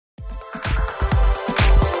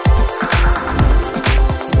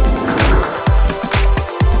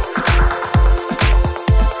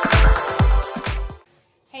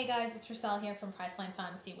Rusaal here from Priceline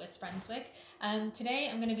Pharmacy West Brunswick. Today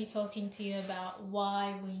I'm going to be talking to you about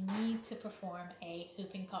why we need to perform a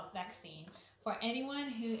whooping cough vaccine for anyone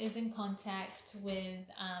who is in contact with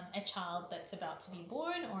a child that's about to be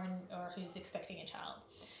born or who's expecting a child.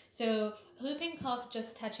 So whooping cough,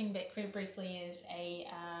 just touching briefly, is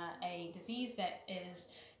a disease that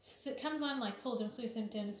comes on like cold and flu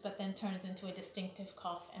symptoms, but then turns into a distinctive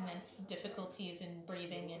cough and then difficulties in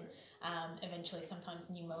breathing and eventually sometimes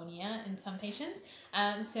pneumonia in some patients.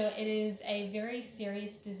 So it is a very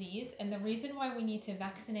serious disease, and the reason why we need to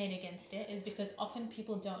vaccinate against it is because often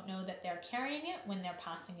people don't know that they're carrying it when they're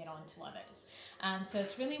passing it on to others. So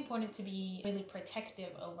it's really important to be really protective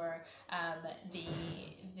over the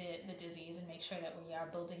disease and make sure that we are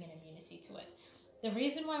building an immunity to it. The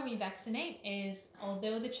reason why we vaccinate is,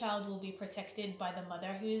 although the child will be protected by the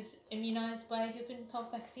mother who is immunized by a whooping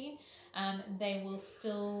cough vaccine, they will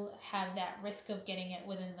still have that risk of getting it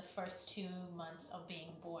within the first 2 months of being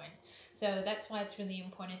born. So that's why it's really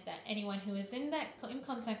important that anyone who is in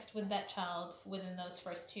contact with that child within those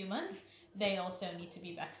first 2 months, they also need to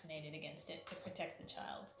be vaccinated against it to protect the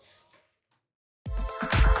child.